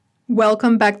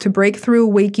Welcome back to Breakthrough,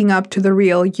 Waking Up to the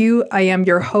Real You. I am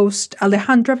your host,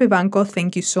 Alejandra Vivanco.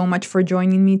 Thank you so much for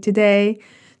joining me today.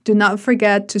 Do not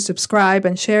forget to subscribe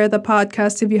and share the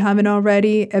podcast if you haven't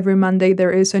already. Every Monday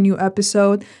there is a new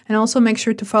episode. And also make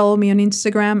sure to follow me on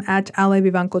Instagram at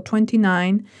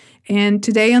alevivanco29. And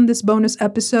today on this bonus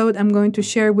episode, I'm going to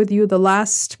share with you the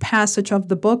last passage of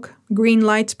the book, Green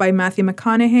Lights by Matthew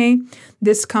McConaughey.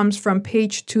 This comes from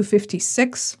page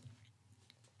 256.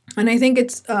 And I think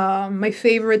it's my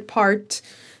favorite part.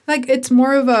 Like, it's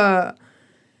more of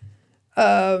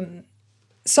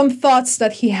some thoughts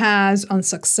that he has on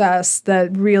success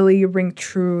that really ring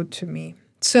true to me.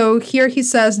 So here he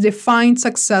says, define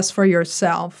success for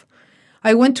yourself.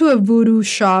 I went to a voodoo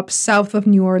shop south of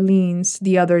New Orleans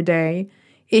the other day.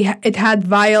 It had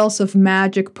vials of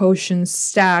magic potions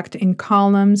stacked in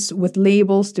columns with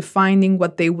labels defining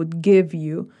what they would give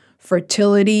you: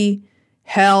 fertility,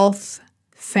 health,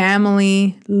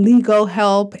 family, legal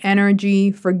help,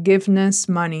 energy, forgiveness,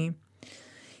 money.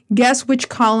 Guess which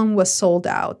column was sold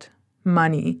out?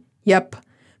 Money. Yep.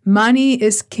 Money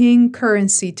is king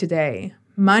currency today.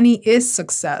 Money is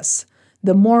success.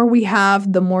 The more we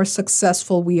have, the more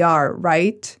successful we are,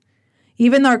 right?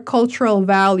 Even our cultural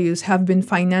values have been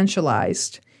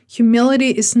financialized.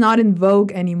 Humility is not in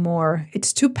vogue anymore.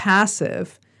 It's too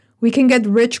passive. We can get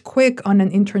rich quick on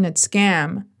an internet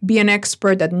scam, be an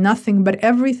expert at nothing but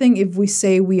everything if we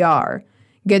say we are,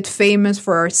 get famous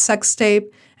for our sex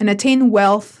tape, and attain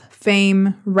wealth,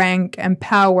 fame, rank, and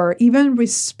power, even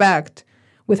respect,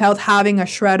 without having a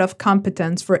shred of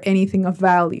competence for anything of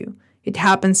value. It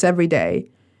happens every day.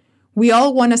 We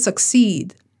all want to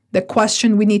succeed. The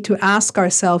question we need to ask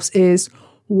ourselves is,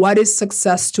 what is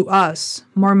success to us?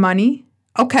 More money?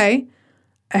 Okay.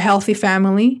 A healthy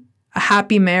family? A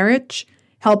happy marriage,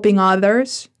 helping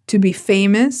others, to be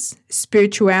famous,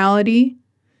 spirituality,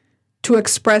 to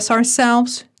express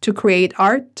ourselves, to create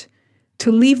art,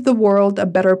 to leave the world a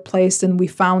better place than we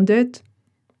found it.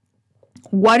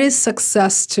 What is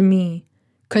success to me?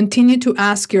 Continue to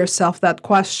ask yourself that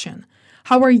question.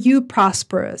 How are you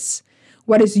prosperous?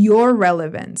 What is your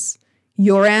relevance?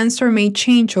 Your answer may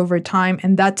change over time,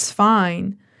 and that's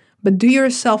fine. But do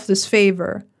yourself this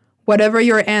favor. Whatever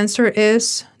your answer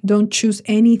is, don't choose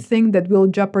anything that will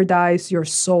jeopardize your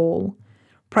soul.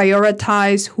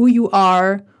 Prioritize who you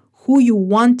are, who you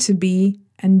want to be,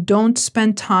 and don't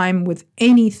spend time with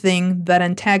anything that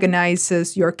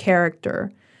antagonizes your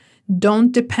character.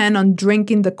 Don't depend on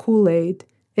drinking the Kool-Aid.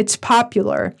 It's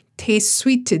popular, tastes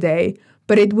sweet today,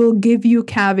 but it will give you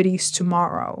cavities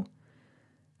tomorrow.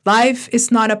 Life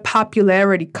is not a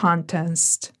popularity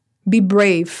contest. Be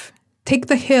brave. Take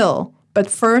the hill. But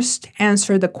first,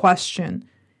 answer the question,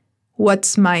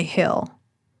 what's my hill?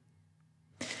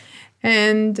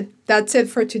 And that's it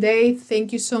for today.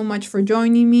 Thank you so much for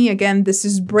joining me. Again, this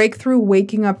is Breakthrough,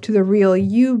 Waking Up to the Real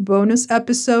You bonus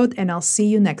episode, and I'll see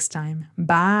you next time.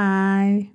 Bye.